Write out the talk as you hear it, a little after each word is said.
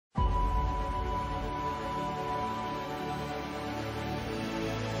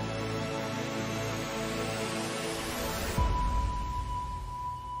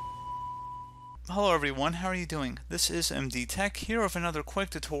Hello everyone, how are you doing? This is MD Tech here with another quick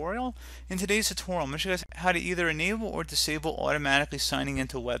tutorial. In today's tutorial, I'm going to show you guys how to either enable or disable automatically signing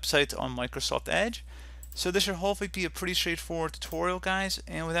into websites on Microsoft Edge. So this should hopefully be a pretty straightforward tutorial, guys,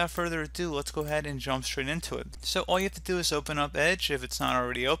 and without further ado, let's go ahead and jump straight into it. So all you have to do is open up Edge if it's not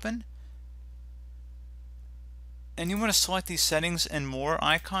already open. And you want to select the settings and more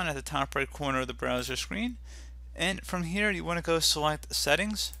icon at the top right corner of the browser screen. And from here, you want to go select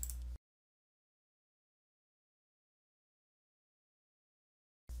settings.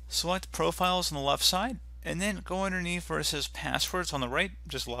 Select profiles on the left side, and then go underneath where it says passwords on the right,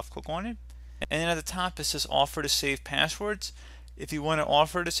 just left click on it. And then at the top it says offer to save passwords. If you want to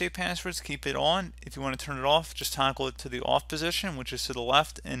offer to save passwords, keep it on. If you want to turn it off, just toggle it to the off position, which is to the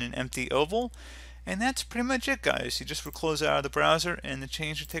left in an empty oval. And that's pretty much it, guys. You just would close out of the browser and the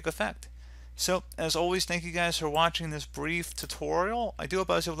change would take effect. So, as always, thank you guys for watching this brief tutorial. I do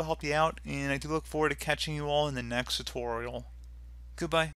hope I was able to help you out, and I do look forward to catching you all in the next tutorial. Goodbye.